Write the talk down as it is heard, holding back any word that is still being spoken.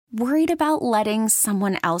Worried about letting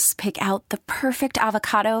someone else pick out the perfect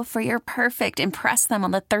avocado for your perfect impress them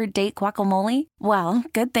on the third date guacamole? Well,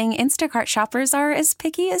 good thing Instacart shoppers are as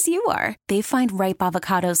picky as you are. They find ripe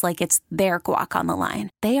avocados like it's their guac on the line.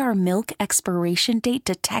 They are milk expiration date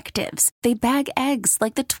detectives. They bag eggs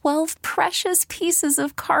like the 12 precious pieces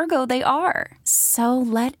of cargo they are. So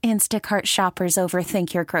let Instacart shoppers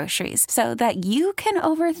overthink your groceries so that you can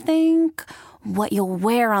overthink what you'll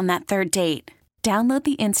wear on that third date. Download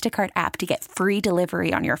the Instacart app to get free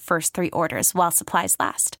delivery on your first 3 orders while supplies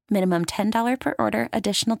last. Minimum $10 per order.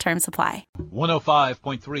 Additional terms apply.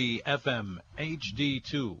 105.3 FM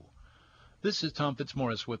HD2. This is Tom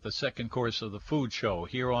Fitzmaurice with the second course of the food show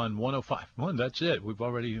here on 105.1. That's it. We've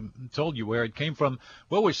already told you where it came from.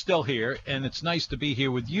 Well, we're still here, and it's nice to be here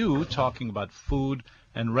with you talking about food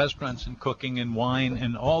and restaurants and cooking and wine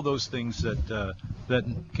and all those things that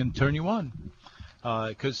can turn you on.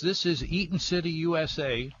 Because this is Eaton City,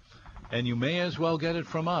 USA, and you may as well get it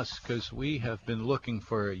from us because we have been looking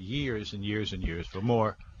for years and years and years for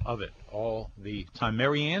more of it all the time.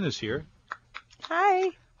 Mary Ann is here.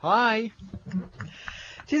 Hi. Hi.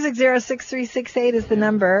 260-6368 is the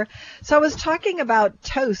number. So I was talking about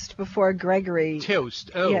toast before Gregory.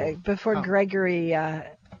 Toast. Oh. Yeah, before Gregory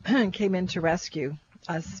came in to rescue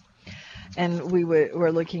us. And we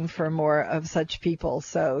were looking for more of such people.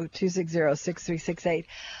 So 260-6368.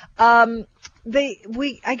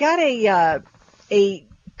 I got a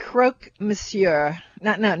croque monsieur.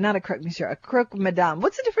 Not a croque monsieur. A croque madame.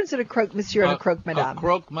 What's the difference in a croque monsieur and a croque madame? A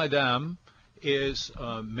croque madame is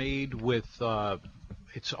made with.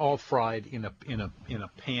 It's all fried in a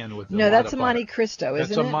pan with. No, that's a Monte Cristo,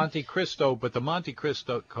 isn't it? That's a Monte Cristo, but the Monte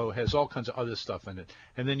Cristo has all kinds of other stuff in it,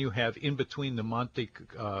 and then you have in between the Monte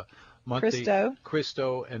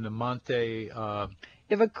Cristo and the Monte. You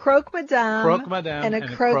have a croque madame, and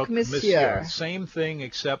a croque monsieur. Same thing,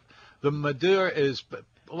 except the madure is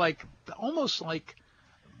like almost like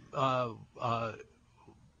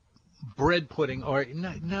bread pudding. Or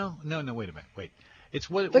no. Wait a minute. Wait. It's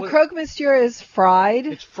what the croque monsieur is fried.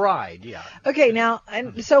 It's fried, yeah. Okay, now,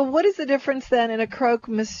 and so what is the difference then in a croque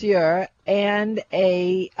monsieur and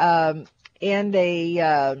a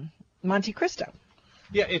Monte Cristo?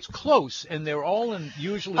 Yeah, it's close, and they're all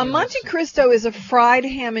usually. A Monte Cristo is a fried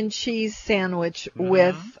ham and cheese sandwich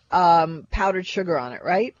with powdered sugar on it,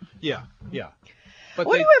 right? Yeah. But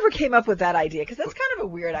whoever came up with that idea? Because that's kind of a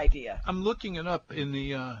weird idea. I'm looking it up in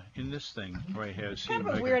the in this thing right here. It's kind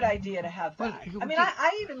of a weird idea to have that. I mean,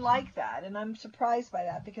 I even like that, and I'm surprised by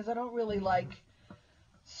that because I don't really like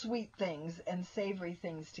sweet things and savory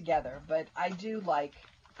things together, but I do like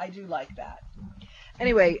that.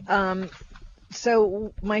 Anyway,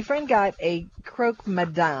 so my friend got a croque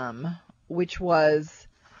madame, which was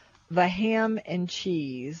the ham and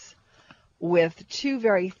cheese with 2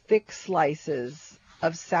 very thick slices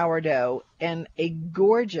of sourdough and a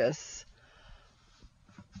gorgeous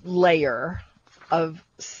layer of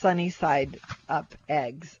sunny side up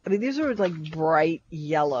eggs. I mean, these were like bright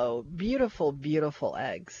yellow, beautiful, beautiful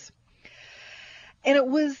eggs. And it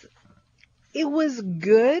was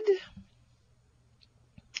good,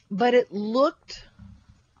 but it looked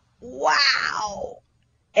wow.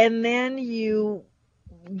 And then you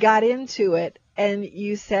got into it and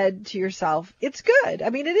you said to yourself, it's good. I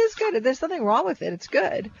mean, it is good. There's nothing wrong with it. It's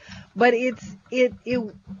good. But it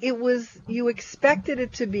was, you expected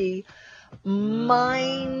it to be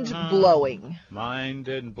mind-blowing. Mind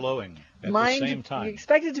and blowing at the same time. You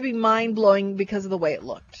expected it to be mind-blowing because of the way it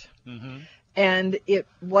looked. Mm-hmm. And it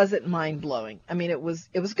wasn't mind-blowing. I mean, it was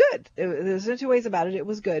good. There's no two ways about it. It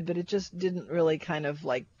was good, but it just didn't really kind of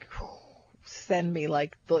like send me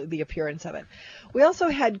like the appearance of it. We also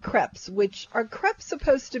had crepes, which are crepes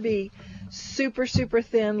supposed to be super, super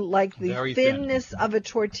thin, like the Very thinness thin. of a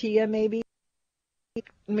tortilla, maybe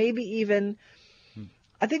even.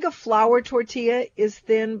 I think a flour tortilla is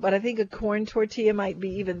thin, but I think a corn tortilla might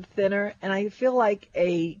be even thinner. And I feel like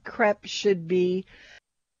a crepe should be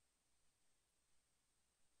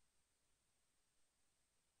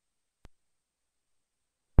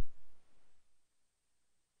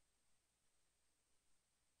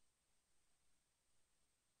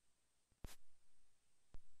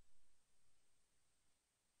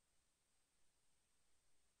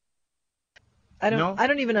I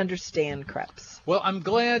don't even understand crepes. Well, I'm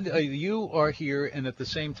glad you are here, and at the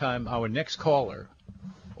same time, our next caller,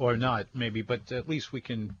 or not maybe, but at least we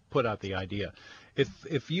can put out the idea.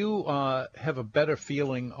 If you have a better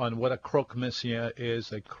feeling on what a croque monsieur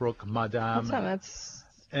is, a croque madame,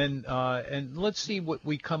 and let's see what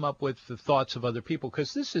we come up with, the thoughts of other people,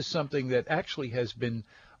 because this is something that actually has been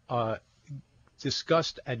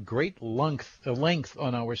discussed at great length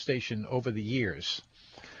on our station over the years.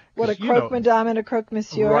 What, a croque madame and a croque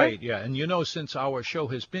monsieur? Right, yeah. And since our show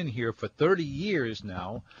has been here for 30 years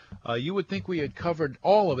now, you would think we had covered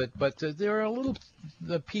all of it, but there are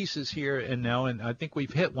the pieces here and now, and I think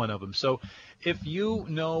we've hit one of them. So if you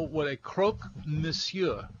know what a croque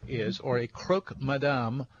monsieur is, or a croque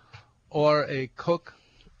madame, or a cook,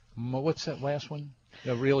 what's that last one?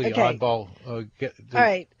 A really oddball. All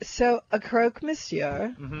right, so a croque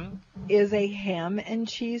monsieur is a ham and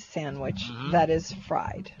cheese sandwich that is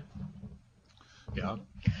fried. Yeah.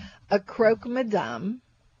 A croque madame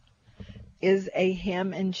is a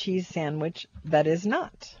ham and cheese sandwich that is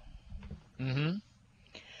not. And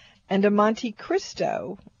a Monte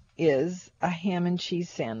Cristo is a ham and cheese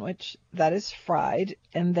sandwich that is fried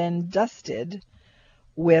and then dusted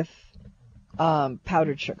with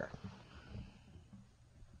powdered sugar.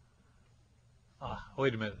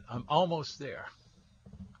 Wait a minute. I'm almost there.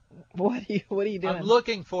 What are you doing? I'm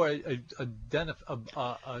looking for a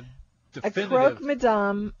definitive. A croque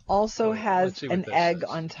madame also has an egg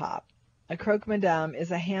on top. A croque madame is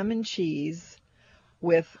a ham and cheese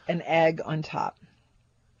with an egg on top,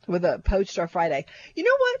 with a poached or fried egg. You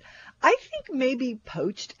know what? I think maybe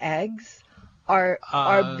poached eggs are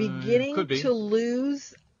beginning to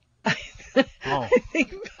lose. I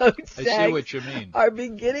think poached eggs what you mean. Are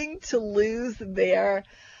beginning to lose their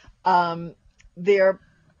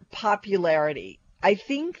popularity. I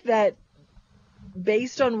think that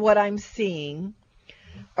based on what I'm seeing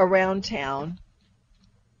around town,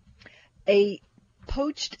 a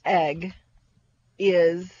poached egg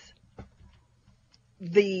is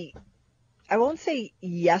I won't say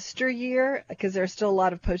yesteryear, because there's still a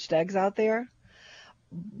lot of poached eggs out there,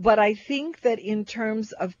 but I think that in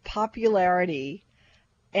terms of popularity,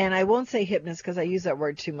 and I won't say hipness because I use that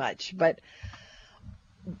word too much, but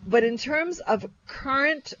in terms of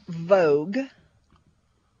current vogue,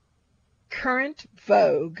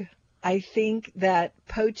 I think that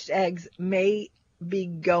poached eggs may be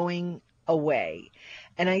going away.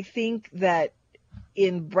 And I think that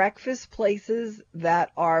in breakfast places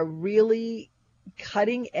that are really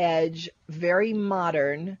cutting edge, very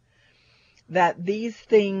modern, that these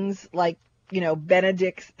things like,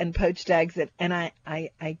 Benedict's and poached eggs, and I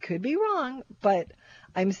could be wrong, but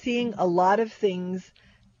I'm seeing a lot of things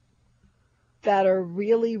that are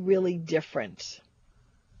really, really different.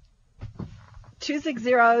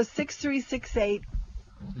 260-6368.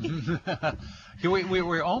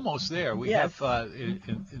 We're almost there. We have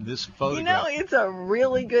in this photograph. It's a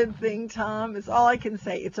really good thing, Tom. It's all I can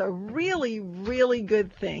say. It's a really, really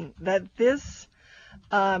good thing that this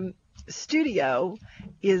studio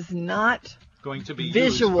is not going to be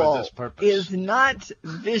visual. Used for this purpose. Is not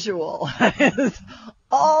visual. Is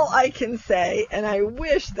all I can say, and I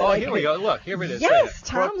wish that here we go. Look, here it is. Yes,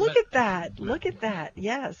 Tom, look at that. Look at that.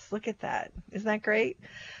 Yes, look at that. Isn't that great?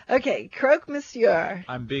 Okay, croque monsieur.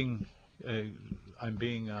 I'm being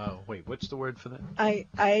wait, what's the word for that?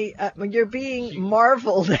 You're being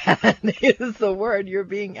marveled at is the word. You're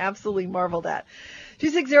being absolutely marveled at.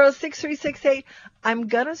 260-6368. I'm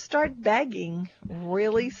going to start begging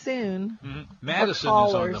really soon. Madison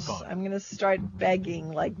is on the phone. I'm going to start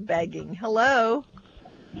begging, like begging. Hello.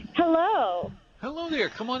 Hello. Hello there.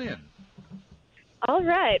 Come on in. All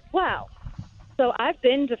right. Wow. So I've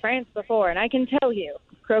been to France before, and I can tell you,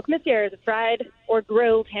 croque monsieur is a fried or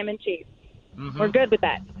grilled ham and cheese. We're good with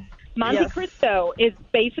that. Monte Cristo is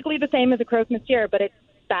basically the same as a croque monsieur, but it's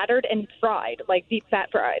battered and fried, like deep fat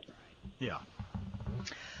fried. Yeah.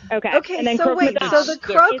 Okay. And then so wait. madame, so the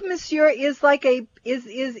croque monsieur is like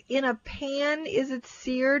is in a pan. Is it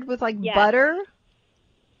seared with butter?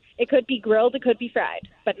 It could be grilled. It could be fried,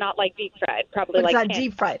 but not like deep fried. Probably it's not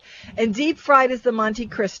deep fried. And deep fried is the Monte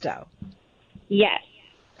Cristo. Yes.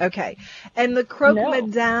 Okay. And the croque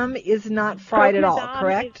madame is not fried at all,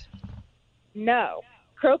 correct? No.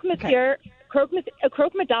 Croque monsieur. Okay. A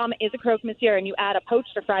croque madame is a croque monsieur, and you add a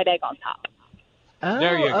poached or fried egg on top. Oh,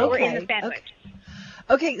 there you go. Or in the sandwich.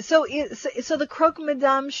 Okay, so the croque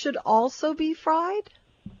madame should also be fried?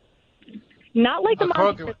 Not like the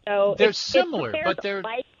Monte Cristo. They're similar, but they're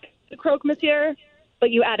like the croque monsieur,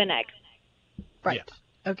 but you add an egg. Right.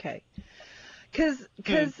 Yeah. Okay. Because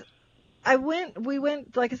we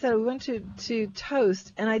went to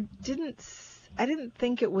Toast, and I didn't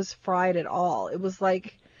think it was fried at all. It was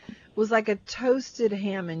like a toasted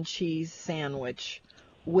ham and cheese sandwich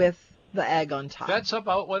with the egg on top. That's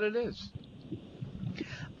about what it is.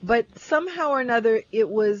 But somehow or another, it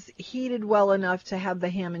was heated well enough to have the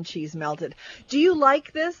ham and cheese melted. Do you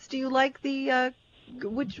like this? Do you like the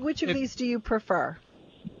which of these do you prefer?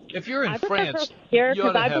 If you're in I prefer France, Croque Monsieur you ought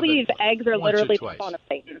because to I have believe it eggs are once or literally the twice. spawn of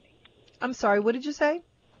Satan. I'm sorry, what did you say?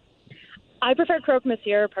 I prefer Croque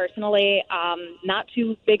Monsieur personally. Not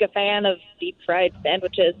too big a fan of deep fried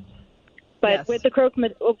sandwiches, but Yes. with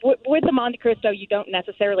the Monte Cristo, you don't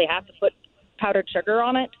necessarily have to put powdered sugar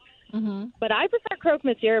on it. Mm-hmm. But I prefer Croque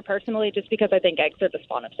Monsieur personally, just because I think eggs are the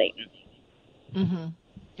spawn of Satan.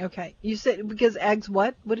 Mm-hmm. Okay. You said because eggs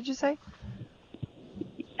what? What did you say?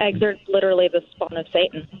 Eggs are literally the spawn of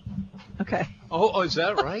Satan. Okay. Oh, is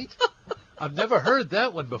that right? I've never heard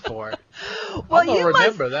that one before. Well, I'm gonna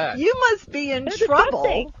remember that. You must be in They're trouble.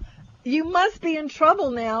 disgusting. You must be in trouble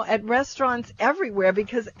now at restaurants everywhere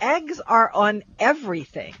because eggs are on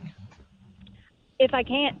everything. If I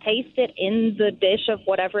can't taste it in the dish of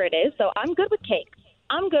whatever it is, so I'm good with cakes.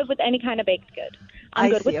 I'm good with any kind of baked good. I'm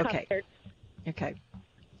good with Okay. custard.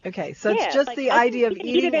 Okay. So Yeah, it's just like, the I idea of can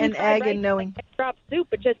eat it eating in an fried egg rice and knowing. like drop soup,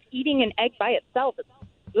 but just eating an egg by itself is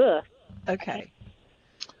ugh. Okay.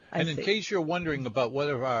 And in see. case you're wondering about what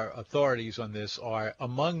of our authorities on this are,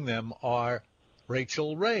 among them are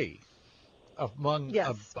Rachel Ray, among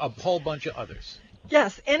Yes. a whole bunch of others.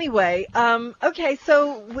 Yes. Anyway, okay.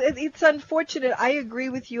 So it's unfortunate. I agree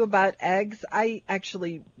with you about eggs. I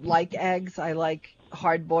actually like eggs. I like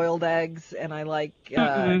hard-boiled eggs, and I like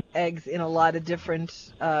eggs in a lot of different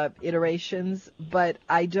iterations. But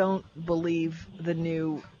I don't believe the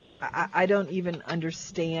new. I don't even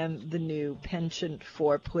understand the new penchant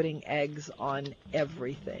for putting eggs on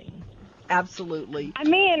everything. Absolutely I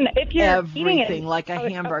mean, if you're eating everything, it like a a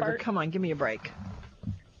hamburger. burger- Come on, give me a break.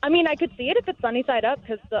 I mean, I could see it if it's sunny side up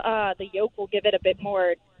because the yolk will give it a bit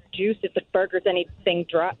more juice if the burger's anything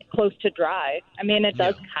dry, close to dry. I mean, it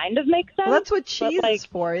does kind of make sense. Well, that's what cheese but, is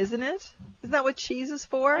for, isn't it? Isn't that what cheese is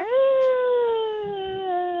for?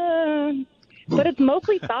 But it's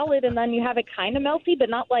mostly solid, and then you have it kind of melty, but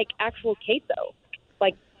not like actual queso,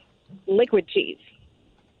 like liquid cheese.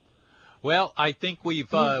 Well, I think we've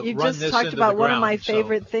You run just this talked into about the one ground. of my so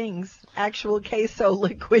favorite things, actual queso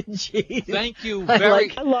liquid cheese. Thank you I very,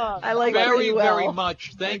 like- I love. I like very, pretty well. very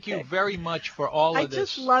much. Thank you very much for all I of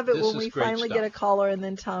this. just love it This when is we great finally stuff. get a caller and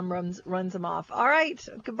then Tom runs them off. All right,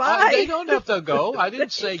 goodbye. They don't have to go. I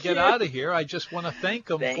didn't say Thank get you. out of here. I just want to thank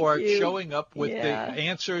them Thank for you. showing up with Yeah. the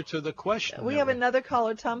answer to the question. We that have another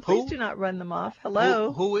caller, Tom. Please Who? do not run them off.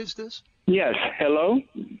 Hello. Who is this? Yes, hello?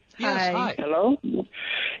 Yes, hi. Hello?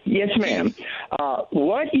 Yes, ma'am.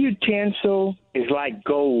 What utensil is like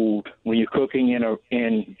gold when you're cooking in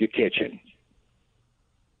your kitchen?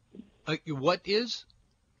 What is?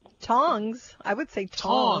 Tongs. I would say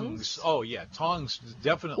tongs. Oh yeah, tongs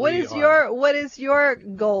definitely. What is your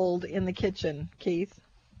gold in the kitchen, Keith?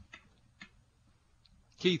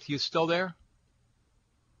 Keith? You still there?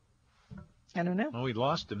 I don't know. Oh, we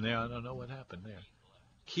lost him there. I don't know what happened there.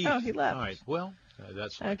 Keith. Oh, he left. All right. Well,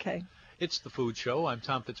 that's fine. Okay. It's the Food Show. I'm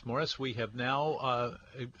Tom Fitzmaurice. We have now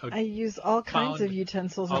I use all kinds found of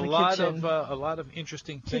utensils a in the lot kitchen. of a lot of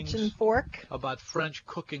interesting Kitchen things fork. about French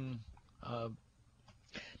cooking.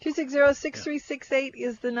 260-6368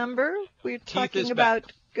 is the number. We're talking is about.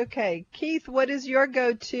 back. Okay, Keith, what is your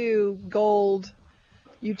go-to gold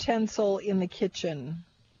utensil in the kitchen?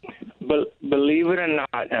 Believe it or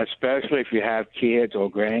not, especially if you have kids or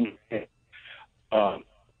grandkids,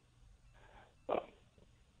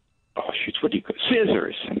 what do you call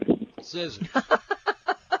scissors? Scissors.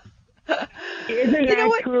 Isn't You know that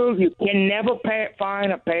what? true? You can never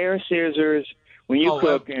find a pair of scissors when you're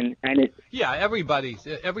cooking, and it. Yeah, everybody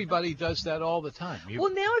does that all the time.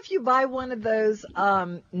 Well, now if you buy one of those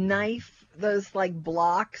those like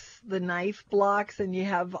blocks, the knife blocks, and you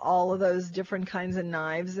have all of those different kinds of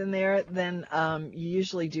knives in there, then you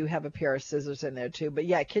usually do have a pair of scissors in there too. But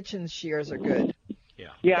yeah, kitchen shears are good.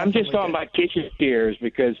 Yeah, I'm just talking good. about kitchen shears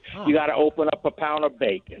because you got to open up a pound of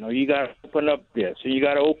bacon, or you got to open up this, or you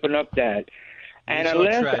got to open up that. And These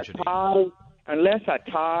are tragedy. unless I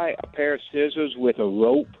tie a pair of scissors with a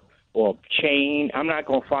rope or a chain, I'm not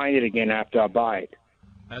going to find it again after I buy it.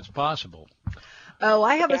 That's possible. Oh,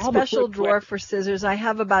 I have a I have a special quick drawer for scissors. I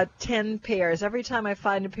have about 10 pairs. Every time I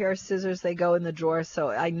find a pair of scissors, they go in the drawer, so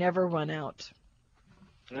I never run out.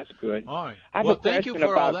 That's good. All right. I have Well, a thank you question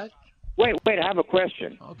for all about- that. Wait, I have a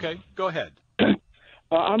question. Okay, go ahead.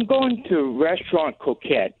 I'm going to Restaurant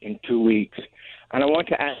Coquette in 2 weeks, and I want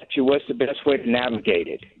to ask you what's the best way to navigate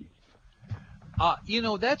it.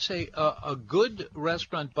 That's a good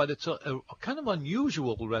restaurant, but it's a kind of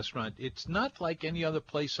unusual restaurant. It's not like any other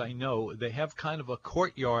place I know. They have kind of a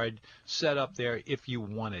courtyard set up there if you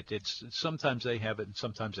want it. It's sometimes they have it and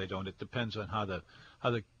sometimes they don't. It depends on how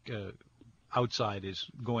the outside is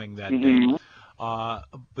going that day.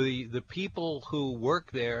 The people who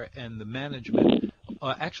work there and the management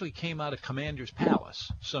actually came out of Commander's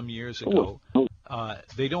Palace some years ago.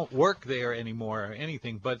 They don't work there anymore or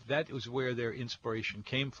anything, but that was where their inspiration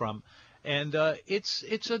came from. And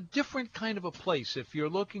it's a different kind of a place. If you're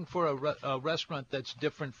looking for a restaurant that's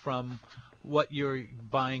different from what you're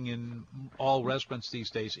buying in all restaurants these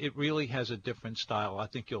days, it really has a different style. I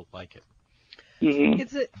think you'll like it. Mm-hmm.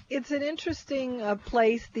 It's an interesting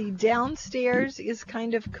place. The downstairs is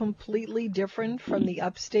kind of completely different from the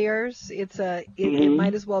upstairs. It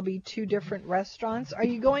might as well be two different restaurants. Are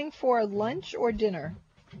you going for lunch or dinner?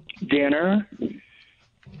 Dinner.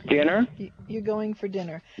 You're going for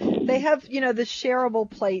dinner. They have, the shareable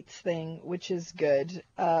plates thing, which is good.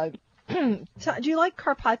 Do you like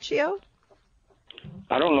carpaccio?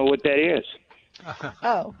 I don't know what that is.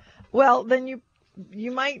 Oh, well, then you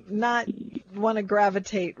might not want to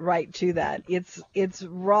gravitate right to that. It's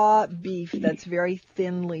raw beef that's very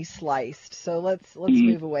thinly sliced. So let's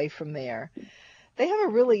move away from there. They have a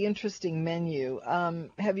really interesting menu.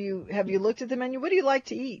 Have you looked at the menu? What do you like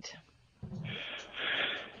to eat?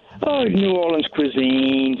 Oh, New Orleans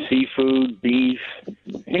cuisine, seafood, beef,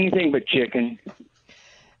 anything but chicken.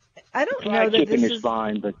 I don't know that this is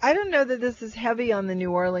fine, but I don't know that this is heavy on the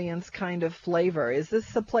New Orleans kind of flavor. Is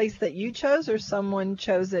this the place that you chose, or someone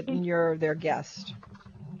chose it and you're their guest?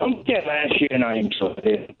 I went there last year, and I enjoyed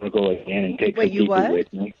it. I'm going to go again and take some people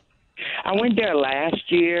with me. I went there last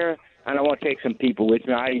year, and I want to take some people with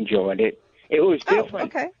me. I enjoyed it. It was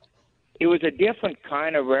different. Oh, okay. It was a different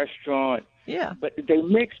kind of restaurant. Yeah. But they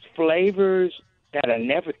mixed flavors that I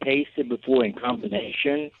never tasted before in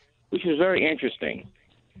combination, which was very interesting.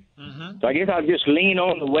 Mm-hmm. So I guess I'll just lean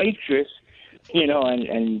on the waitress,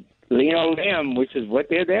 and lean on them, which is what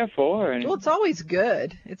they're there for. And well, it's always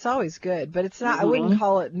good. It's always good, but it's not. I wouldn't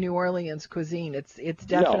call it New Orleans cuisine. It's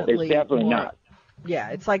definitely no, it's definitely more, not. Yeah,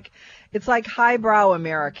 it's like highbrow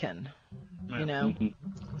American,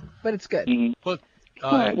 but it's good. Mm-hmm. But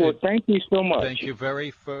well, thank you so much. Thank you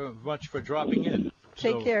very much for dropping in.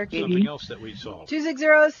 Take care. Something else that we saw.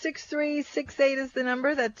 260-6368 is the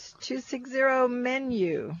number. That's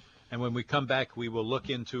 260-MENU. And when we come back, we will look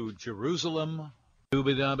into Jerusalem.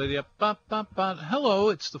 Hello,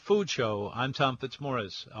 it's the Food Show. I'm Tom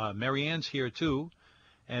Fitzmaurice. Mary Ann's here, too.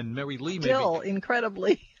 And Mary Lee Still,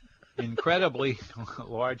 incredibly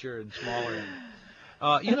larger and smaller.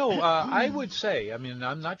 I would say, I'm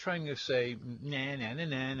not trying to say,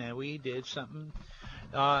 nah, we did something.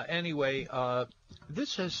 Anyway,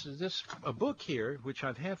 this is a book here, which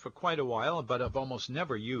I've had for quite a while, but I've almost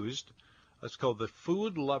never used. It's called The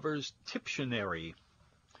Food Lover's Tiptionary.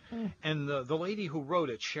 And the lady who wrote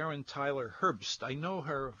it, Sharon Tyler Herbst, I know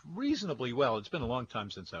her reasonably well. It's been a long time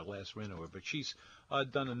since I last ran over her, but she's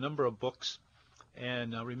done a number of books.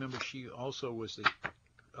 And remember, she also was the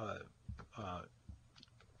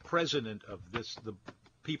president of the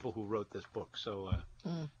people who wrote this book. So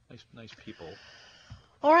nice people.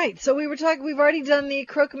 All right, so we've already done the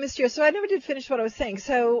croque monsieur. So I never did finish what I was saying.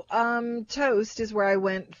 So Toast is where I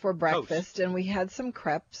went for breakfast, and we had some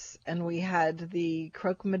crepes, and we had the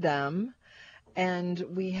croque madame, and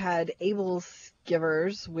we had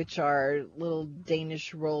Abelskivers, which are little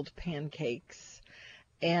Danish rolled pancakes.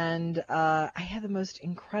 And I had the most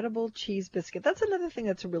incredible cheese biscuit. That's another thing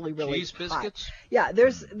that's really, really cheese biscuits? Hot. Yeah,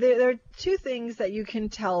 there are two things that you can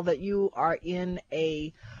tell that you are in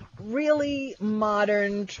a really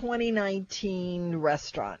modern 2019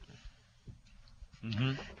 restaurant.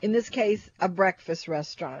 Mm-hmm. In this case, a breakfast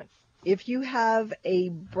restaurant. If you have a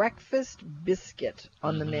breakfast biscuit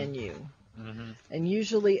on the menu, and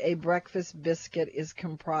usually a breakfast biscuit is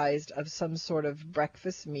comprised of some sort of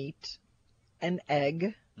breakfast meat, an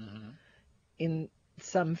egg in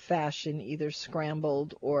some fashion, either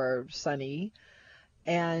scrambled or sunny,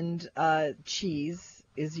 and cheese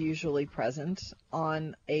is usually present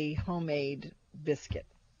on a homemade biscuit.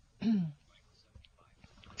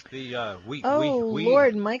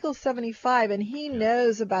 Lord, Michael's 75, and he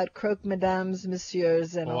knows about croque madames,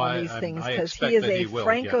 messieurs, and all these things, because he is a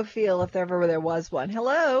Francophile if ever there was one.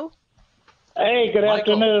 Hello. Hey, good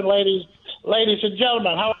afternoon, ladies and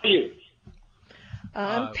gentlemen. How are you?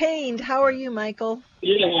 I'm pained. How are you, Michael?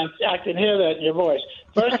 Yeah, I can hear that in your voice.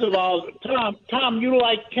 First of all, Tom, you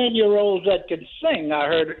like 10-year-olds that can sing, I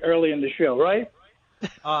heard early in the show, right?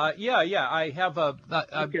 Yeah. I have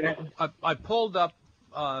I pulled up.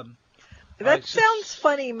 That sounds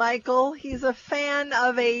funny, Michael. He's a fan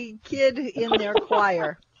of a kid in their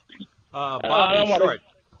choir. Bobby Short.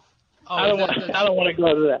 I don't want to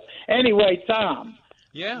go to that. Anyway, Tom.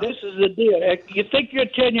 Yeah. This is the deal. You think your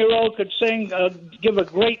 10-year-old could sing, give a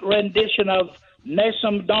great rendition of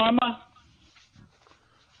Nessun Dorma?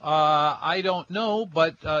 I don't know,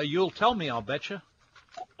 but you'll tell me, I'll bet you.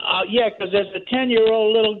 Yeah, because there's a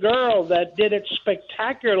 10-year-old little girl that did it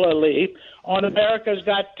spectacularly on America's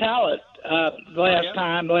Got Talent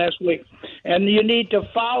last week. And you need to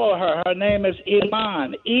follow her. Her name is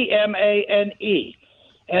Emane, Emane.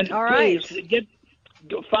 And please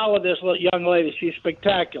follow this little young lady. She's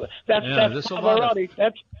spectacular. That's Pavarotti.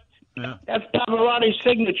 That's Pavarotti's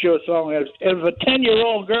signature song. If a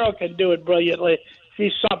 10-year-old girl can do it brilliantly,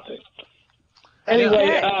 she's something.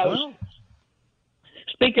 Anyway,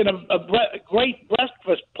 speaking of great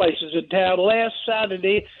breakfast places in town, last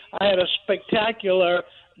Saturday I had a spectacular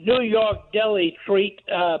New York deli treat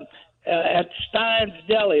at Stein's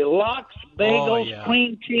Deli. Lox, bagels,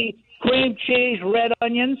 cream cheese, red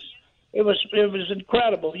onions. It was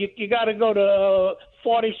incredible. You got to go to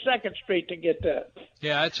 42nd Street to get that.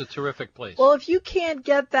 Yeah, it's a terrific place. Well, if you can't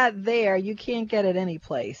get that there, you can't get it any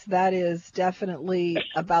place. That is definitely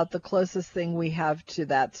about the closest thing we have to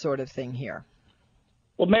that sort of thing here.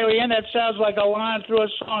 Well, Marianne, that sounds like a line through a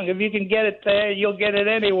song. If you can get it there, you'll get it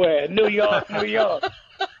anywhere. New York, New York.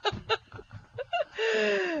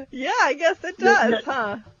 Yeah, I guess it does,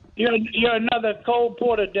 huh? You're another Cole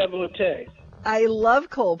Porter devotee. I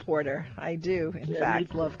love Cole Porter. I do, in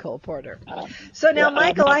fact, love Cole Porter. So now,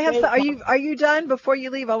 Michael, I have. Are you done? Before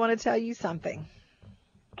you leave, I want to tell you something.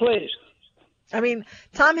 Please. I mean,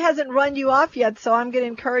 Tom hasn't run you off yet, so I'm going to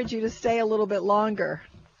encourage you to stay a little bit longer.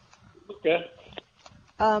 Okay.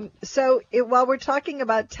 So while we're talking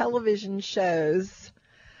about television shows,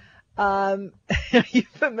 are you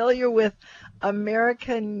familiar with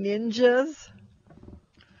American Ninjas?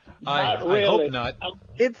 I hope not.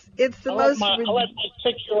 It's the most. I'll let my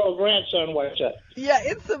 6-year-old grandson watch that. Yeah,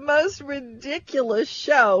 it's the most ridiculous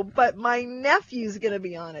show, but my nephew's going to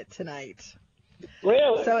be on it tonight.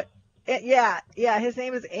 Really? So, yeah, his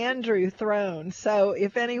name is Andrew Throne. So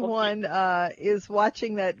if anyone is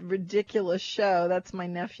watching that ridiculous show, that's my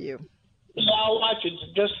nephew. Yeah, I'll watch it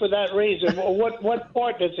just for that reason. What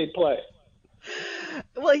part does he play?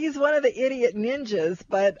 Well, he's one of the idiot ninjas,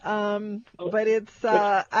 but it's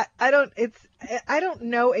I don't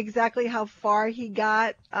know exactly how far he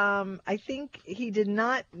got. I think he did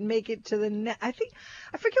not make it to the I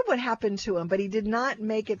forget what happened to him, but he did not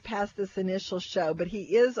make it past this initial show. But he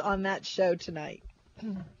is on that show tonight.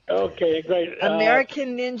 Okay, great.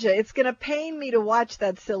 American Ninja. It's going to pain me to watch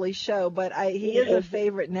that silly show, but he is a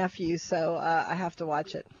favorite nephew, so I have to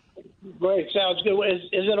watch it. Great, sounds good. Is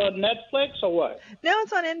it on Netflix or what? No,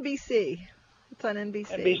 it's on NBC. It's on NBC.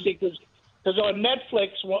 NBC, because on Netflix,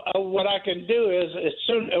 what I can do is as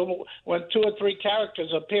soon when 2 or 3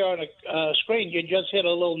 characters appear on a screen, you just hit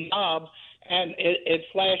a little knob, and it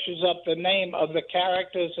flashes up the name of the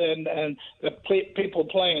characters and the people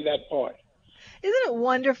playing that part. Isn't it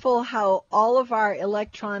wonderful how all of our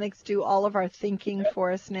electronics do all of our thinking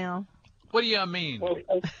for us now? What do you mean?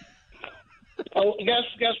 Well,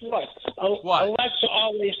 guess what? What? Alexa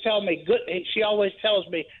always tells me She always tells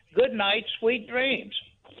me, "Good night, sweet dreams."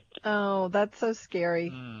 Oh, that's so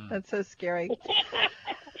scary. That's so scary.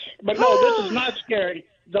 But no, this is not scary.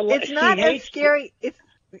 It's not as scary.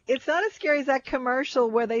 It's not as scary as that commercial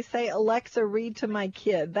where they say, "Alexa, read to my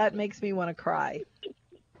kid." That makes me want to cry.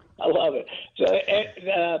 I love it. So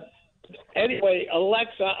anyway,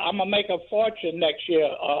 Alexa, I'm gonna make a fortune next year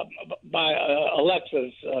by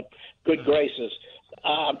Alexa's good graces.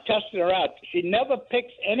 I'm testing her out. She never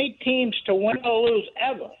picks any teams to win or lose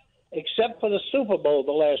ever, except for the Super Bowl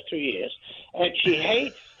the last 2 years, and she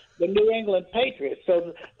hates the New England Patriots.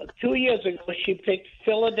 So 2 years ago, she picked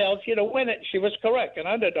Philadelphia to win it. She was correct, an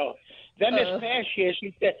underdog. Then this past year,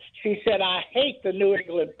 she said, "I hate the New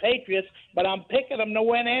England Patriots, but I'm picking them to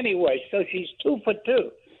win anyway." So she's 2 for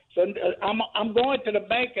 2. So I'm going to the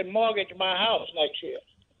bank and mortgage my house next year.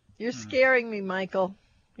 You're scaring me, Michael.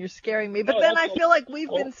 You're scaring me. But then I feel like we've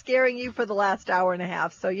been scaring you for the last hour and a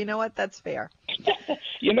half. So you know what? That's fair.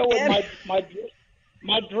 You know what?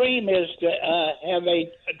 My dream is to have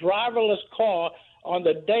a driverless car on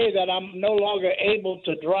the day that I'm no longer able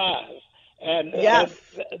to drive. And yes,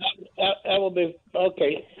 that will be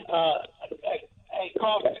okay. Hey,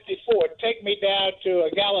 car 54, take me down to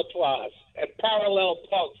a Galatoire's and parallel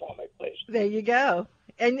park for me, please. There you go.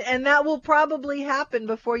 And that will probably happen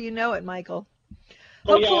before you know it, Michael.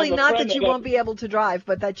 Hopefully not that you won't be able to drive,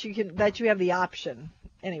 but that you have the option.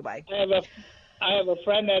 Anyway. I have a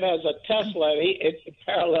friend that has a Tesla. It's a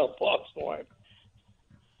parallel parks for him.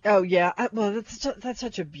 Oh yeah, well that's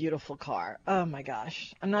such a beautiful car. Oh my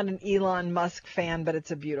gosh, I'm not an Elon Musk fan, but it's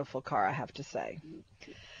a beautiful car, I have to say.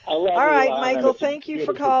 All right, Michael, thank you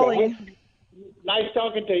for calling. Nice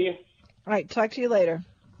talking to you. All right, talk to you later.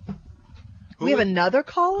 We have another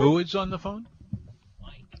caller? Who is on the phone?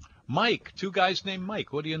 Mike, two guys named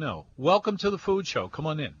Mike. What do you know? Welcome to the Food Show. Come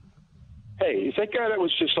on in. Hey, is that guy that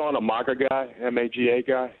was just on a MAGA guy, M-A-G-A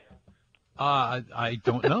guy? I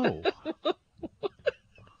don't know.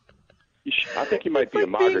 I think he might be a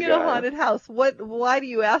MAGA guy. Being in a haunted house. Why do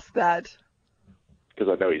you ask that? Because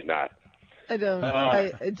I know he's not. I don't.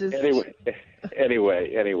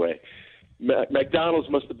 Anyway. McDonald's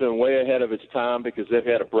must have been way ahead of its time because they've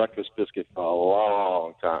had a breakfast biscuit for a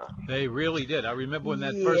long time. They really did. I remember when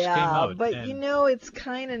that first came out. Yeah, but it's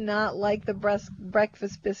kind of not like the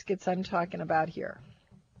breakfast biscuits I'm talking about here.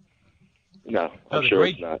 No, I'm sure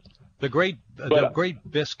it's not. The great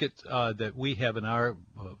biscuit that we have in our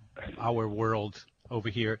world over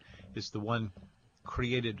here is the one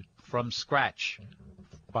created from scratch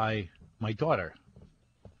by my daughter,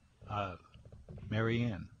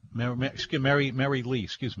 Mary Lee,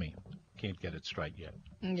 excuse me. Can't get it straight yet.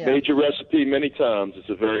 Yeah. Made your recipe many times. It's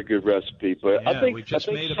a very good recipe, but I think we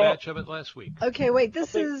just made a batch of it last week. Okay, wait. I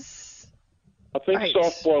think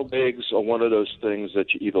soft-boiled eggs are one of those things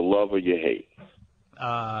that you either love or you hate.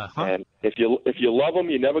 And if you love them,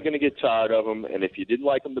 you're never going to get tired of them. And if you didn't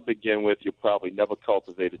like them to begin with, you'll probably never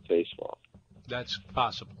cultivate a taste for them. That's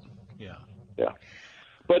possible. Yeah. Yeah.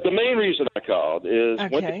 But the main reason I called is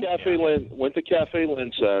went to Cafe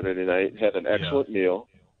Lynn Saturday night, had an excellent meal.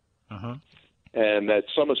 Uh-huh. And that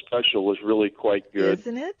summer special was really quite good.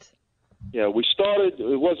 Isn't it? Yeah, it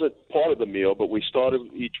wasn't part of the meal, but we started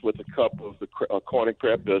each with a cup of the corn and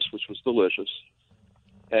crab bisque, which was delicious.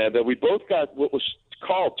 And we both got what was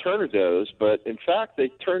called Turnados, but in fact they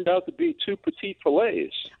turned out to be two petite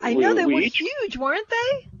fillets. I know they were huge, weren't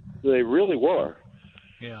they? They really were.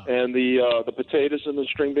 Yeah. And the potatoes and the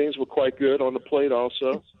string beans were quite good on the plate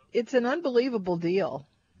also. It's an unbelievable deal.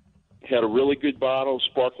 Had a really good bottle of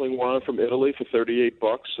sparkling wine from Italy for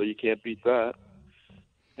 $38, so you can't beat that.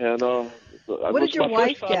 And what did your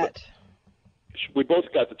wife get? We both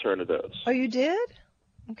got the Turnados. Oh, you did?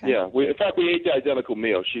 Okay. Yeah. In fact, we ate the identical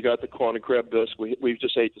meal. She got the corn and crab bisque. We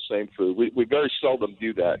just ate the same food. We very seldom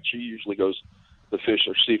do that. She usually goes the fish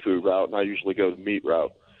or seafood route, and I usually go the meat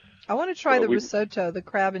route. I want to try the risotto, the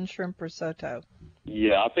crab and shrimp risotto.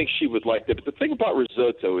 Yeah, I think she would like that. But the thing about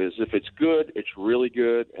risotto is if it's good, it's really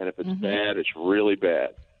good, and if it's bad, it's really bad.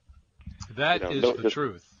 That is the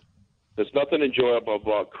truth. There's nothing enjoyable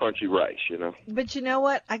about crunchy rice, But you know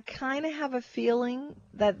what? I kind of have a feeling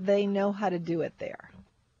that they know how to do it there.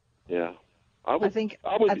 Yeah. I think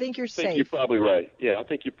you're safe. You're probably right. Yeah, I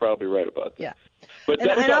think you're probably right about that. Yeah. But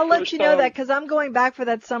and I'll let you know that because I'm going back for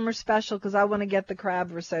that summer special because I want to get the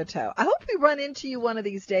crab risotto. I hope we run into you one of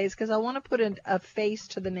these days because I want to put a face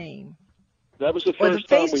to the name. That was the first or the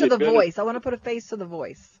face time to the voice. I want to put a face to the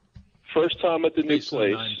voice. First time at the new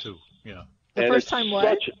place. Yeah. The first time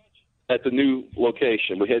what? At the new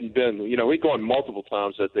location. We hadn't been, we'd gone multiple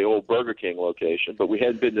times at the old Burger King location, but we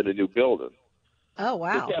hadn't been to the new building. Oh,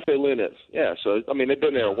 wow. The Cafe Lynn is. Yeah, so, they've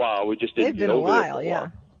been there a while. We just didn't get over there. They've been a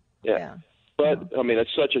while, yeah. But,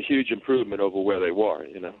 it's such a huge improvement over where they were,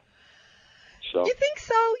 So. You think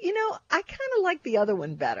so? I kind of like the other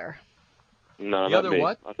one better. No, the other me.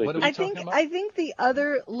 what? I think the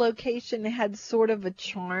other location had sort of a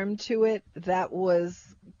charm to it that was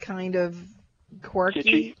kind of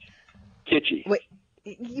quirky. Kitschy. Wait,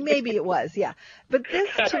 maybe it was, yeah. But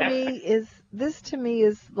this to me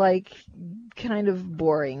is like kind of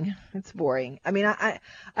boring. It's boring.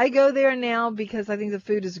 I go there now because I think the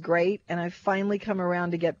food is great, and I finally come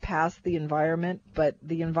around to get past the environment, but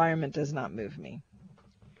the environment does not move me.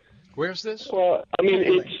 Where's this? Well,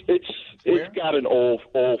 it's got an old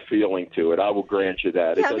feeling to it. I will grant you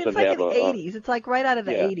that. Yeah, it's like in the 80s. It's like right out of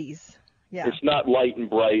the 80s. Yeah. It's not light and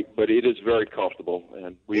bright, but it is very comfortable,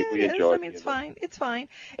 and we enjoy it. It's fine. It's fine.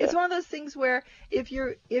 It's one of those things where if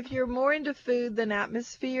you're more into food than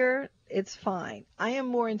atmosphere, it's fine. I am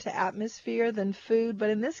more into atmosphere than food, but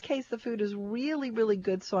in this case, the food is really, really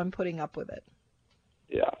good, so I'm putting up with it.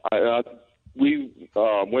 Yeah. We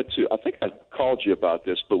went to, I think I called you about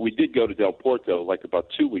this, but we did go to Del Porto like about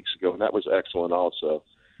 2 weeks ago, and that was excellent also.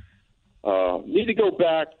 Need to go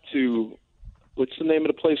back to... What's the name of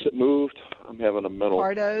the place that moved? I'm having a mental...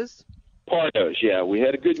 Pardo's, yeah. We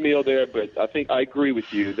had a good meal there, but I think I agree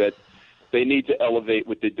with you that they need to elevate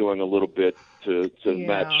what they're doing a little bit to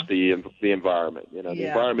match the environment. The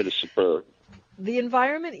environment is superb. The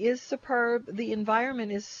environment is superb. The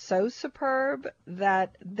environment is so superb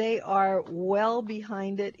that they are well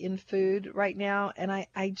behind it in food right now. And I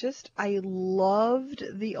loved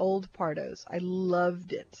the old Pardo's. I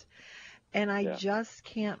loved it. And I just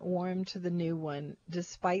can't warm to the new one,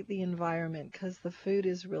 despite the environment, because the food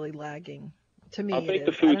is really lagging. To me, it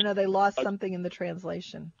is. I don't know. They lost something in the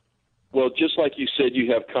translation. Well, just like you said,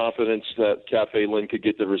 you have confidence that Cafe Lynn could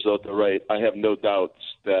get the risotto right. I have no doubts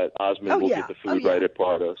that Osmond will get the food right at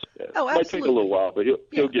Pardos. Yeah. Oh, absolutely. Might take a little while, but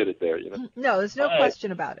he'll get it there. No, there's no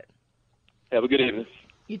question about it. Have a good evening.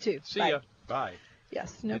 You too. See Bye. ya. Bye.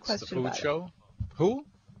 Yes, no question about it. It's the food show. Who?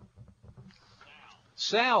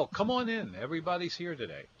 Sal, come on in. Everybody's here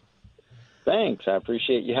today. Thanks. I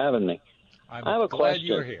appreciate you having me. I have a glad question,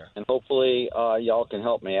 you're here. And hopefully y'all can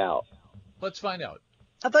help me out. Let's find out.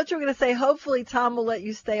 I thought you were going to say, hopefully Tom will let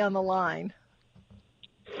you stay on the line.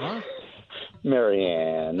 Huh?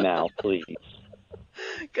 Marianne, now please.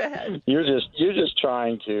 Go ahead. You're just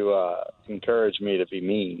trying to encourage me to be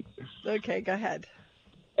mean. Okay, go ahead.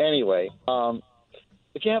 Anyway,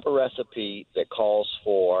 if you have a recipe that calls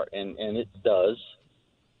for, and it does,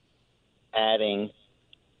 adding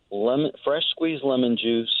fresh squeezed lemon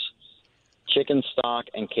juice, chicken stock,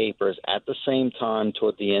 and capers at the same time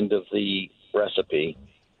toward the end of the recipe,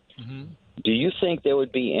 do you think there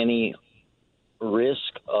would be any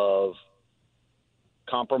risk of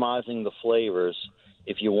compromising the flavors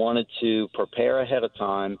if you wanted to prepare ahead of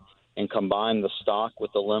time and combine the stock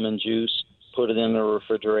with the lemon juice, put it in the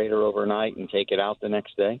refrigerator overnight, and take it out the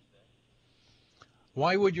next day?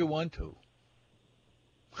 Why would you want to?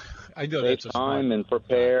 I know Save that's a time smart and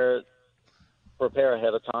prepare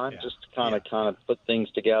ahead of time, just to kind of put things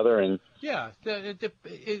together. And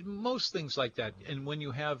most things like that. And when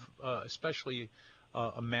you have especially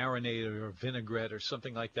a marinade or a vinaigrette or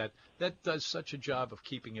something like that, that does such a job of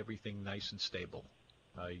keeping everything nice and stable.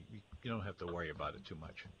 You don't have to worry about it too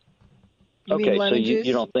much. Okay, so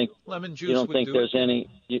you don't think lemon juice? You don't think there's any?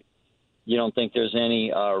 You don't think there's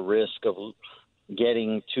any risk of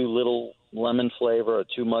getting too little lemon flavor or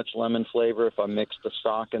too much lemon flavor if I mix the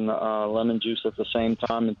stock and the lemon juice at the same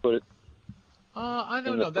time and put it? I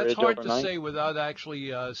don't know. That's hard to say without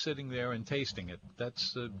actually sitting there and tasting it.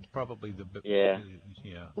 That's probably the yeah.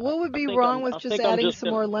 What would be wrong with just adding some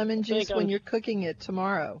more lemon juice when you're cooking it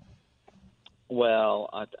tomorrow? Well,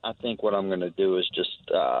 I think what I'm going to do is just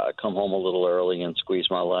come home a little early and squeeze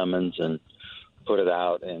my lemons and put it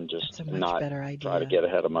out and just not try to get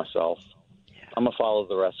ahead of myself. Yeah. I'm going to follow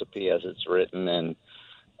the recipe as it's written, and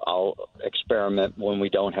I'll experiment when we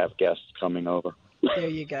don't have guests coming over. There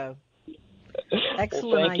you go.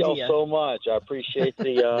 Excellent thank y'all so much. I appreciate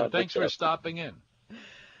the Thanks for stopping in.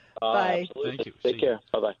 Bye. Absolutely. Thank you. Take care.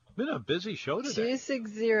 Bye-bye. Been a busy show today.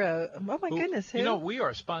 260. Oh, my goodness. Who? You know, we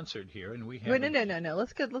are sponsored here, and we have... No.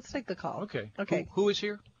 Let's take the call. Okay. Who is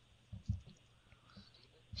here?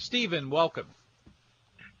 Stephen, welcome.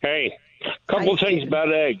 Hey, couple things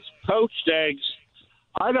about eggs. Poached eggs,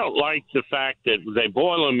 I don't like the fact that they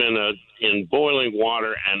boil them in boiling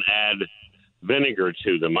water and add vinegar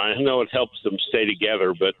to them. I know it helps them stay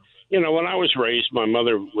together, but, when I was raised, my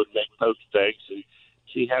mother would make poached eggs, and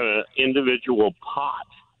she had an individual pot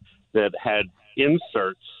that had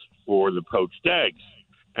inserts for the poached eggs.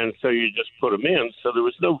 And so you just put them in. So there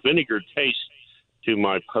was no vinegar taste to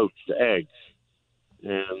my poached eggs.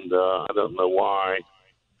 And I don't know why.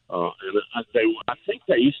 And I think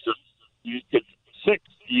they used to, you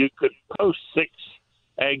could poach 6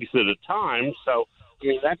 eggs at a time. So,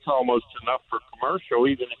 that's almost enough for commercial,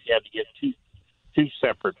 even if you had to get two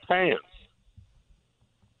separate pans.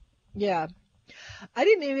 Yeah. I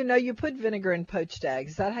didn't even know you put vinegar in poached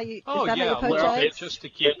eggs. Is that how you? Oh, how you poach eggs? It's just to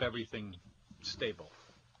keep everything stable.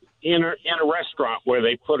 In a restaurant where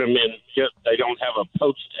they put them in, they don't have a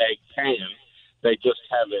poached egg pan. They just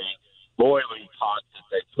have a boiling pot that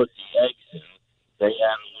they put the eggs in. They add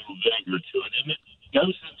a little vinegar to it, and it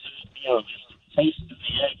goes into just the taste of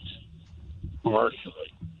the eggs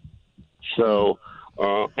commercially. So,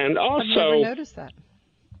 and also, I've never noticed that.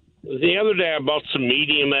 The other day I bought some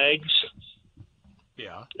medium eggs.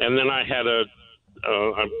 Yeah. And then I had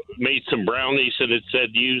I made some brownies and it said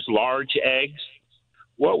use large eggs.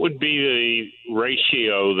 What would be the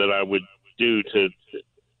ratio that I would do to,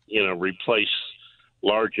 replace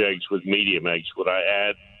large eggs with medium eggs? Would I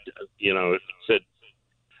add, if it said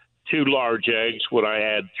 2 large eggs, would I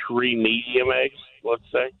add 3 medium eggs, let's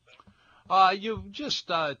say? You just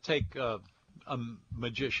take a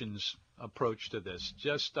magician's approach to this.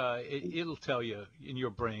 Just it'll tell you in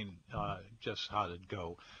your brain just how to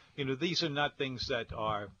go. These are not things that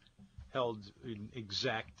are held in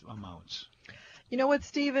exact amounts. You know what,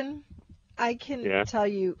 Stephen? I can tell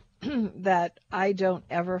you that I don't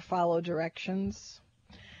ever follow directions.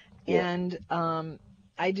 Yeah. And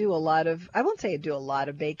I do a lot of, I won't say I do a lot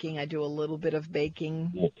of baking. I do a little bit of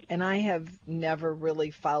baking. And I have never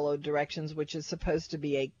really followed directions, which is supposed to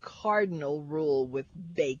be a cardinal rule with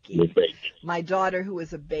baking. My daughter, who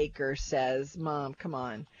is a baker, says, Mom, come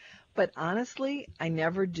on. but honestly, I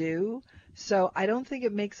never do. So I don't think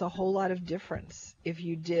it makes a whole lot of difference if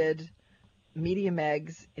you did medium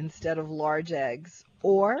eggs instead of large eggs,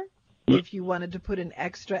 or if you wanted to put an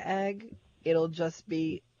extra egg, it'll just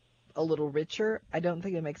be a little richer. I don't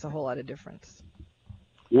think it makes a whole lot of difference.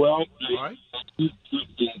 Well, all right.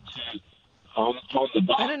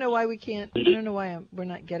 I don't know why we can't. I don't know why we're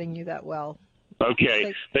not getting you that well.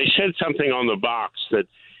 Okay. They said something on the box that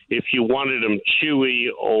if you wanted them chewy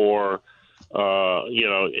or,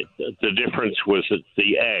 the difference was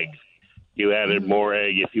the egg. You added more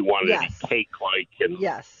egg if you wanted it cake-like and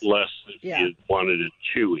less if you wanted it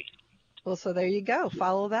chewy. Well, so there you go.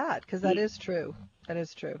 Follow that, because that is true. That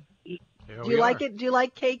is true. Do you like it? Do you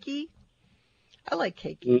like cakey? I like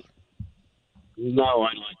cakey. No,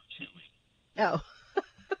 I like chewy. Oh.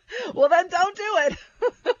 Well, then don't do it.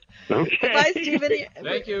 Okay. Bye, Stephen.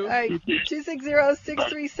 Thank you. All right.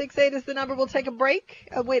 260-6368 is the number. We'll take a break.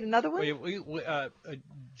 Wait, another one?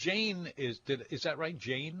 Jane is that right?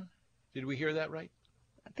 Jane? Did we hear that right?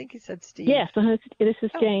 I think he said Steve. Yes, this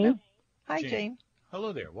is Jane. No. Hi, Jane.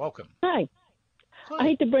 Hello there. Welcome. Hi. I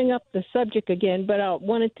hate to bring up the subject again, but I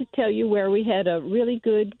wanted to tell you where we had a really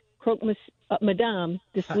good croque madame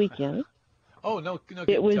this weekend. Oh, no.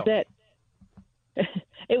 It was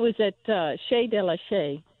at Chez de la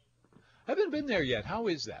Chez. I haven't been there yet. How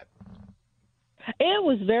is that? It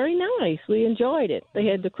was very nice. We enjoyed it. They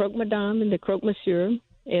had the croque madame and the croque monsieur,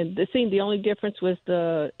 and the only difference was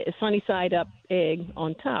the sunny side up egg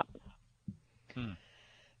on top.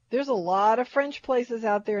 There's a lot of French places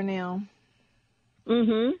out there now.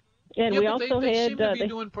 Mm-hmm. And we also they had. Seem to be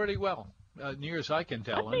doing pretty well, near as I can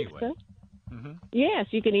tell, anyway. So. Mm-hmm. Yes,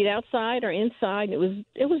 you can eat outside or inside. It was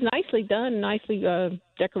nicely done, nicely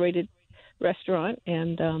decorated restaurant,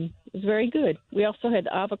 and it was very good. We also had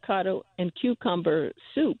avocado and cucumber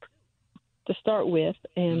soup to start with,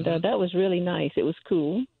 and that was really nice. It was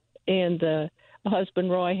cool. And my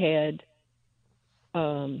husband Roy had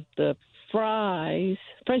the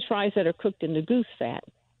French fries that are cooked in the goose fat.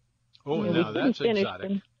 Oh, now that's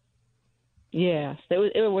exotic. Yes, they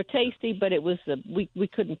were tasty, but it was we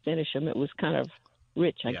couldn't finish them. It was kind of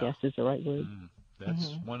rich, I guess is the right word. That's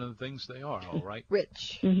one of the things they are, all right.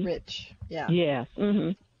 Rich, yeah. Yes.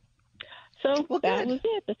 Mm-hmm. So that was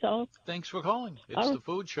it. That's all. Thanks for calling. It's the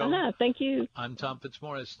Food Show. Thank you. I'm Tom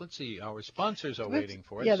Fitzmaurice. Let's see. Our sponsors are waiting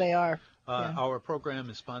for us. Yeah, they are. Our program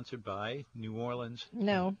is sponsored by New Orleans.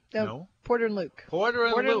 No. Porter and Luke. Porter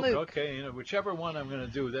and Luke. Okay, whichever one I'm going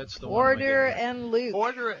to do, that's the one. Porter and Luke.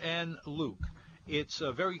 Porter and Luke. It's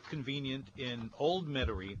very convenient in Old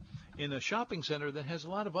Metairie, in a shopping center that has a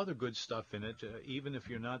lot of other good stuff in it, even if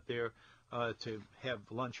you're not there to have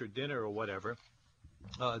lunch or dinner or whatever.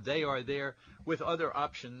 They are there with other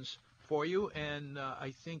options for you, and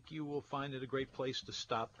I think you will find it a great place to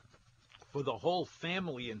stop for the whole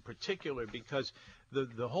family in particular, because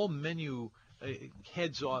the whole menu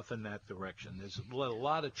heads off in that direction. There's a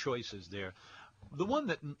lot of choices there. The one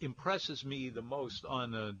that impresses me the most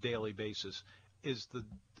on a daily basis is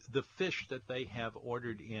the fish that they have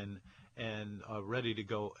ordered in and ready to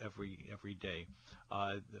go every day.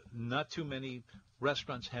 Not too many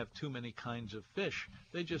restaurants have too many kinds of fish.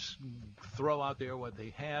 They just throw out there what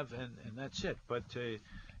they have, and that's it. But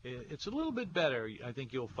it's a little bit better, I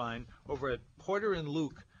think you'll find, over at Porter and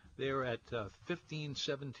Luke. They're at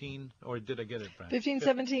 1517, or did I get it right?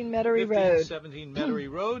 1517 Metairie Road. 1517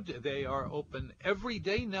 Metairie Road. They are open every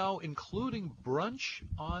day now, including brunch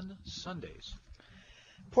on Sundays.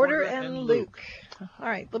 Porter and Luke. All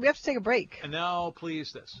right, we have to take a break. And now,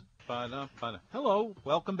 please, this. Hello,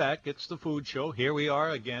 welcome back. It's the Food Show. Here we are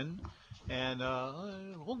again. And,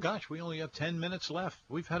 oh gosh, we only have 10 minutes left.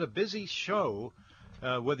 We've had a busy show,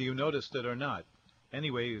 whether you noticed it or not.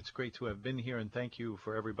 Anyway, it's great to have been here, and thank you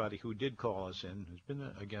for everybody who did call us in. It's been,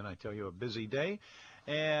 again, I tell you, a busy day.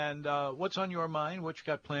 And what's on your mind? What you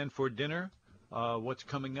got planned for dinner? What's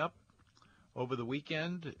coming up over the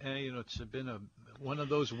weekend? And, it's been one of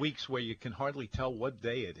those weeks where you can hardly tell what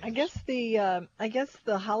day it is. I guess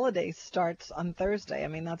the holiday starts on Thursday. I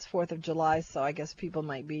mean, that's 4th of July, so I guess people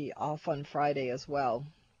might be off on Friday as well,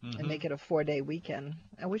 and make it a 4-day weekend.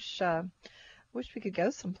 I wish we could go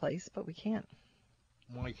someplace, but we can't.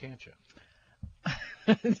 Why can't you?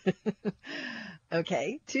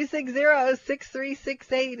 Okay,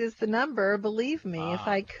 260-6368 is the number. Believe me, if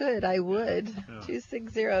I could, I would.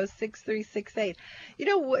 260-6368. You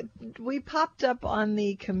know what? We popped up on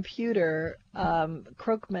the computer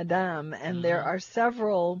Croque Madame, and there are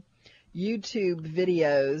several YouTube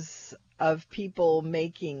videos of people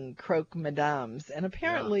making Croque Madames, and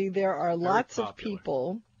apparently there are lots of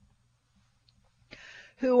people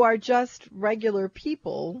who are just regular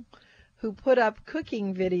people who put up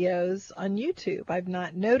cooking videos on YouTube. I've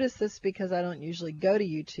not noticed this because I don't usually go to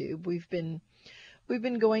YouTube. We've been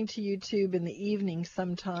going to YouTube in the evening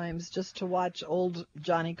sometimes just to watch old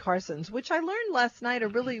Johnny Carson's, which I learned last night are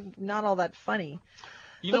really not all that funny.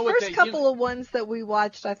 The first couple of ones that we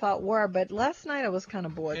watched I thought were, but last night I was kind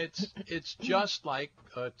of bored. It's just like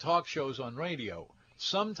talk shows on radio.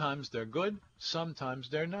 Sometimes they're good, sometimes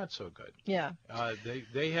they're not so good. Yeah.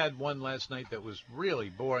 They had one last night that was really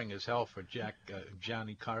boring as hell for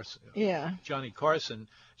Johnny Carson. Yeah. Johnny Carson,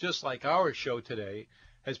 just like our show today,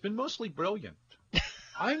 has been mostly brilliant.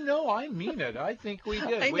 I know, I mean it. I think we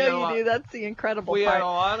did. I know you do. That's the incredible part. We had a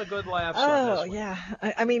lot of good laughs on this one. Yeah.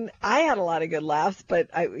 I mean, I had a lot of good laughs, but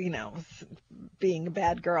being a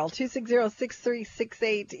bad girl.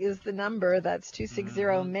 260-6368 is the number. That's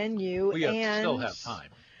 260-MENU. We still have time.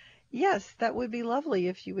 Yes, that would be lovely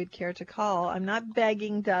if you would care to call. I'm not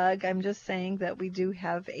begging, Doug. I'm just saying that we do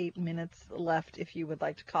have 8 minutes left if you would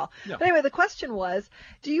like to call. Yeah. But anyway, the question was,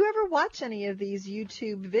 do you ever watch any of these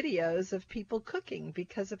YouTube videos of people cooking?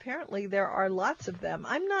 Because apparently there are lots of them.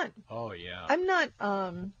 I'm not. Oh, yeah. I'm not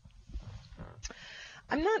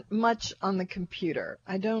much on the computer.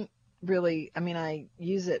 I don't really, I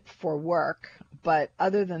use it for work, but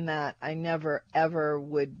other than that, I never ever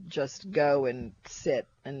would just go and sit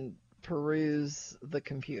and peruse the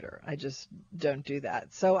computer. I just don't do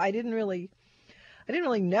that. So I didn't really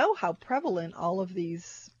know how prevalent all of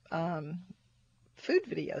these food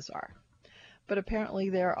videos are. But apparently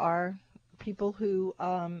there are people who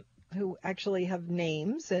actually have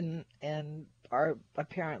names and are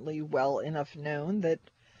apparently well enough known that,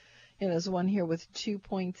 there's one here with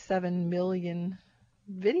 2.7 million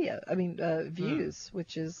views,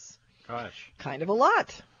 which is kind of a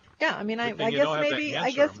lot. Yeah, I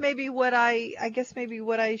guess maybe what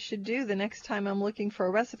I should do the next time I'm looking for a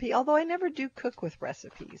recipe, although I never do cook with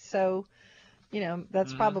recipes. So,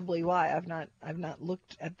 that's probably why I've not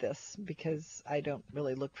looked at this, because I don't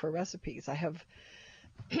really look for recipes. I have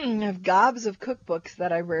gobs of cookbooks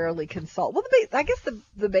that I rarely consult. Well, I guess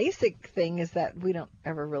the basic thing is that we don't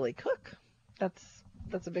ever really cook. That's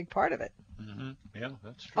a big part of it. Mm-hmm. Yeah,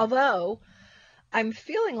 that's true. Although I'm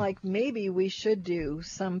feeling like maybe we should do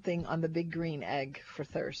something on the big green egg for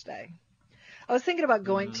Thursday. I was thinking about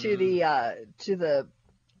going to the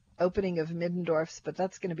opening of Middendorf's, but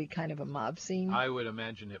that's going to be kind of a mob scene. I would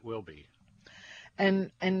imagine it will be.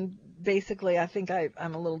 And basically, I think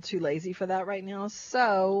I'm a little too lazy for that right now.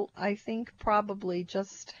 So I think probably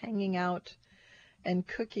just hanging out and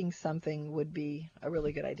cooking something would be a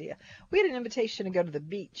really good idea. We had an invitation to go to the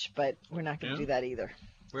beach, but we're not going to do that either.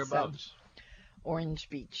 Whereabouts? So, Orange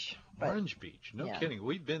Beach. Orange Beach. No kidding.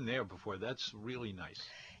 We've been there before. That's really nice.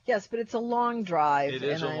 Yes, but it's a long drive. It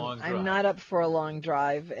is a long drive. I'm not up for a long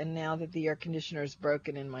drive, and now that the air conditioner is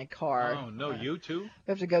broken in my car. Oh, no, you too?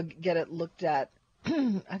 We have to go get it looked at.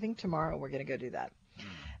 I think tomorrow we're going to go do that.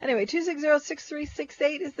 Anyway,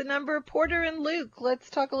 260-6368 is the number. Porter and Luke. Let's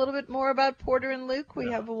talk a little bit more about Porter and Luke.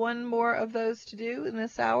 We have one more of those to do in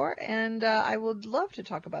this hour, and I would love to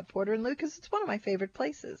talk about Porter and Luke because it's one of my favorite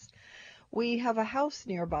places. We have a house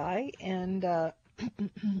nearby, and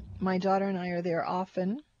my daughter and I are there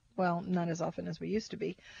often. Well, not as often as we used to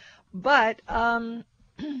be, but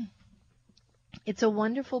it's a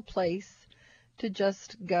wonderful place to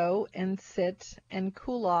just go and sit and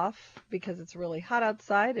cool off because it's really hot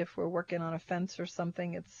outside. If we're working on a fence or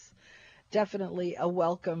something, it's definitely a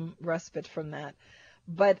welcome respite from that.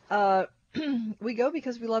 But we go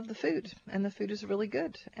because we love the food, and the food is really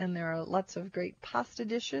good. And there are lots of great pasta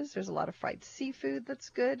dishes. There's a lot of fried seafood that's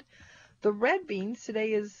good. The red beans,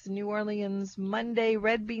 today is New Orleans Monday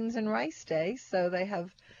Red Beans and Rice Day, so they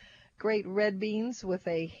have great red beans with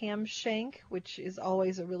a ham shank, which is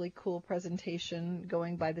always a really cool presentation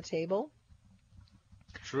going by the table.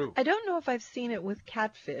 True. I don't know if I've seen it with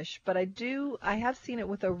catfish, but I have seen it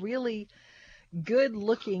with a really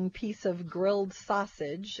good-looking piece of grilled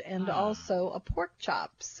sausage and also a pork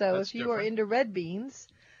chop. So if you are into red beans,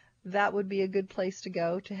 that would be a good place to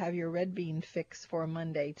go to have your red bean fix for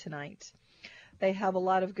Monday tonight. They have a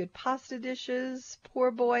lot of good pasta dishes, poor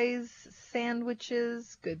boys,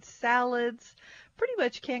 sandwiches, good salads. Pretty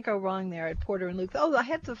much can't go wrong there at Porter and Luke. Oh, I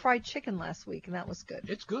had the fried chicken last week, and that was good.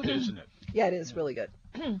 It's good, isn't it? Yeah, it is really good.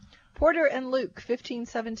 Porter and Luke,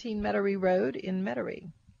 1517 Metairie Road in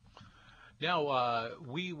Metairie. Now,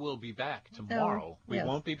 we will be back tomorrow. We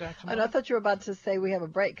won't be back tomorrow? Oh, no, I thought you were about to say we have a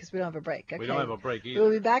break, because we don't have a break. Okay. We don't have a break either.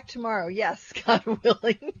 We'll be back tomorrow, yes, God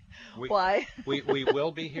willing. Why? we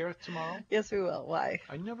will be here tomorrow? Yes, we will. Why?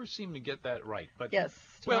 I never seem to get that right. But yes,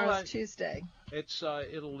 tomorrow's Tuesday. It's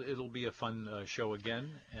it'll be a fun show again.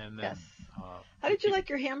 And then, yes. How did you like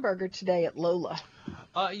your hamburger today at Lola?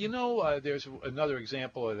 There's another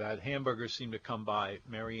example of that. Hamburgers seem to come by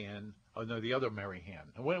Mary Ann. Oh, no, the other Mary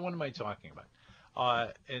Ann. What am I talking about?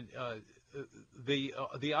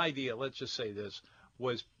 The idea, let's just say this,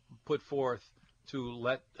 was put forth to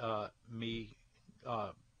let me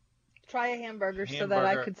try a hamburger so that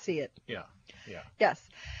I could see it. Yeah. Yes.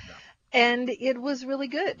 Yeah. And it was really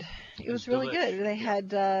good. It was really good. They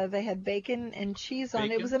had bacon and cheese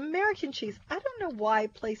on it. It was American cheese. I don't know why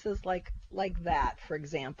places like that, for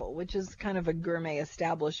example, which is kind of a gourmet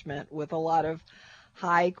establishment with a lot of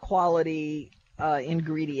high quality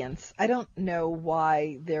ingredients. I don't know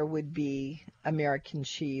why there would be American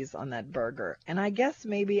cheese on that burger. And I guess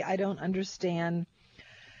maybe I don't understand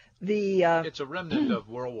the it's a remnant of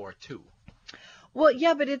World War II. Well,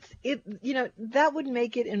 yeah, but that would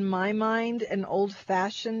make it, in my mind, an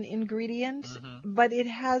old-fashioned ingredient, but it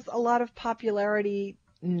has a lot of popularity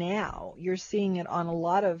now. You're seeing it on a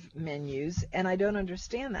lot of menus, and I don't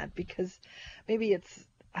understand that, because maybe it's,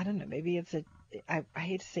 I don't know, maybe it's I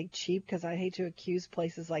hate to say cheap, because I hate to accuse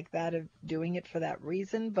places like that of doing it for that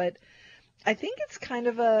reason, but I think it's kind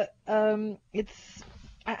of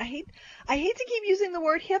I hate to keep using the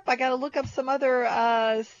word hip. I got to look up some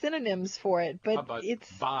other synonyms for it, but how about it's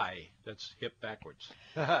buy. That's hip backwards.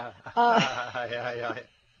 Yeah.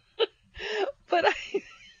 But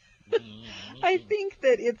I think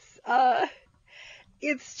that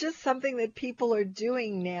it's just something that people are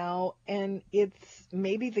doing now, and it's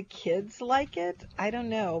maybe the kids like it. I don't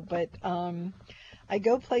know, but I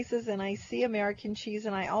go places and I see American cheese,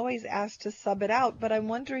 and I always ask to sub it out, but I'm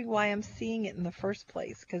wondering why I'm seeing it in the first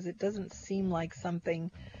place, because it doesn't seem like something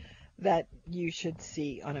that you should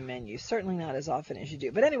see on a menu. Certainly not as often as you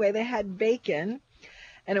do. But anyway, they had bacon,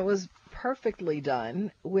 and it was perfectly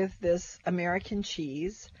done with this American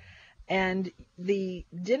cheese. And the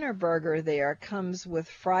dinner burger there comes with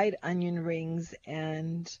fried onion rings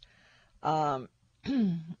and I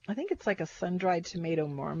think it's like a sun-dried tomato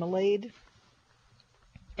marmalade.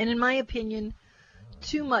 And in my opinion,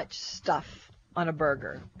 too much stuff on a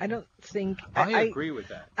burger. I don't think... I agree with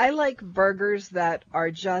that. I like burgers that are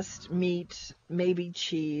just meat, maybe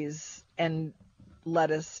cheese, and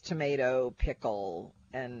lettuce, tomato, pickle,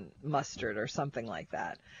 and mustard or something like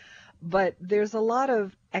that. But there's a lot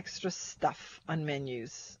of extra stuff on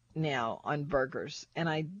menus now on burgers, and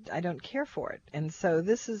I don't care for it. And so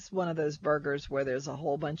this is one of those burgers where there's a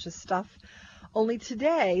whole bunch of stuff. Only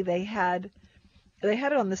today they had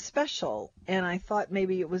it on the special, and I thought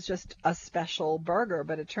maybe it was just a special burger,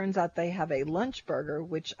 but it turns out they have a lunch burger,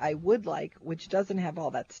 which I would like, which doesn't have all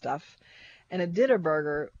that stuff, and a dinner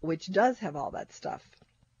burger, which does have all that stuff.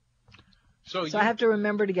 So I have to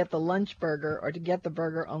remember to get the lunch burger, or to get the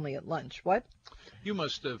burger only at lunch. What? You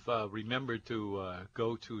must have remembered to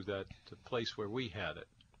go to the place where we had it.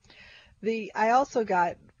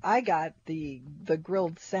 I got the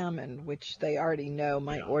grilled salmon, which they already know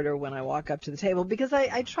my order when I walk up to the table, because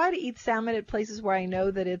I try to eat salmon at places where I know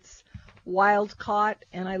that it's wild caught,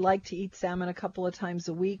 and I like to eat salmon a couple of times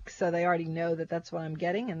a week, so they already know that that's what I'm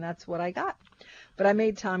getting, and that's what I got. But I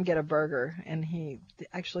made Tom get a burger, and he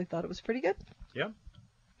actually thought it was pretty good. Yeah.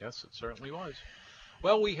 Yes, it certainly was.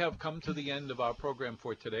 Well, we have come to the end of our program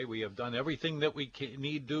for today. We have done everything that we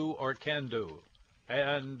need do or can do.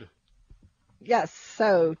 And... yes,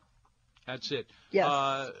 so... that's it. Yes.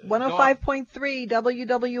 105.3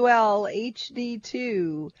 WWL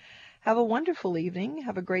HD2. Have a wonderful evening.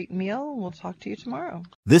 Have a great meal. We'll talk to you tomorrow.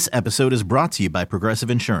 This episode is brought to you by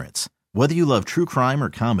Progressive Insurance. Whether you love true crime or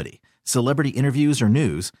comedy, celebrity interviews or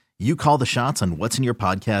news, you call the shots on what's in your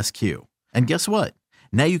podcast queue. And guess what?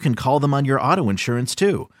 Now you can call them on your auto insurance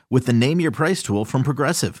too, with the Name Your Price tool from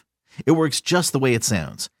Progressive. It works just the way it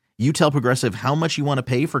sounds. You tell Progressive how much you want to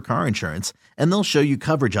pay for car insurance, and they'll show you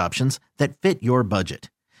coverage options that fit your budget.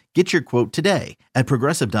 Get your quote today at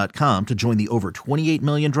Progressive.com to join the over 28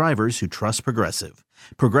 million drivers who trust Progressive.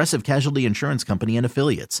 Progressive Casualty Insurance Company and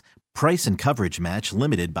Affiliates. Price and coverage match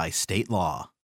limited by state law.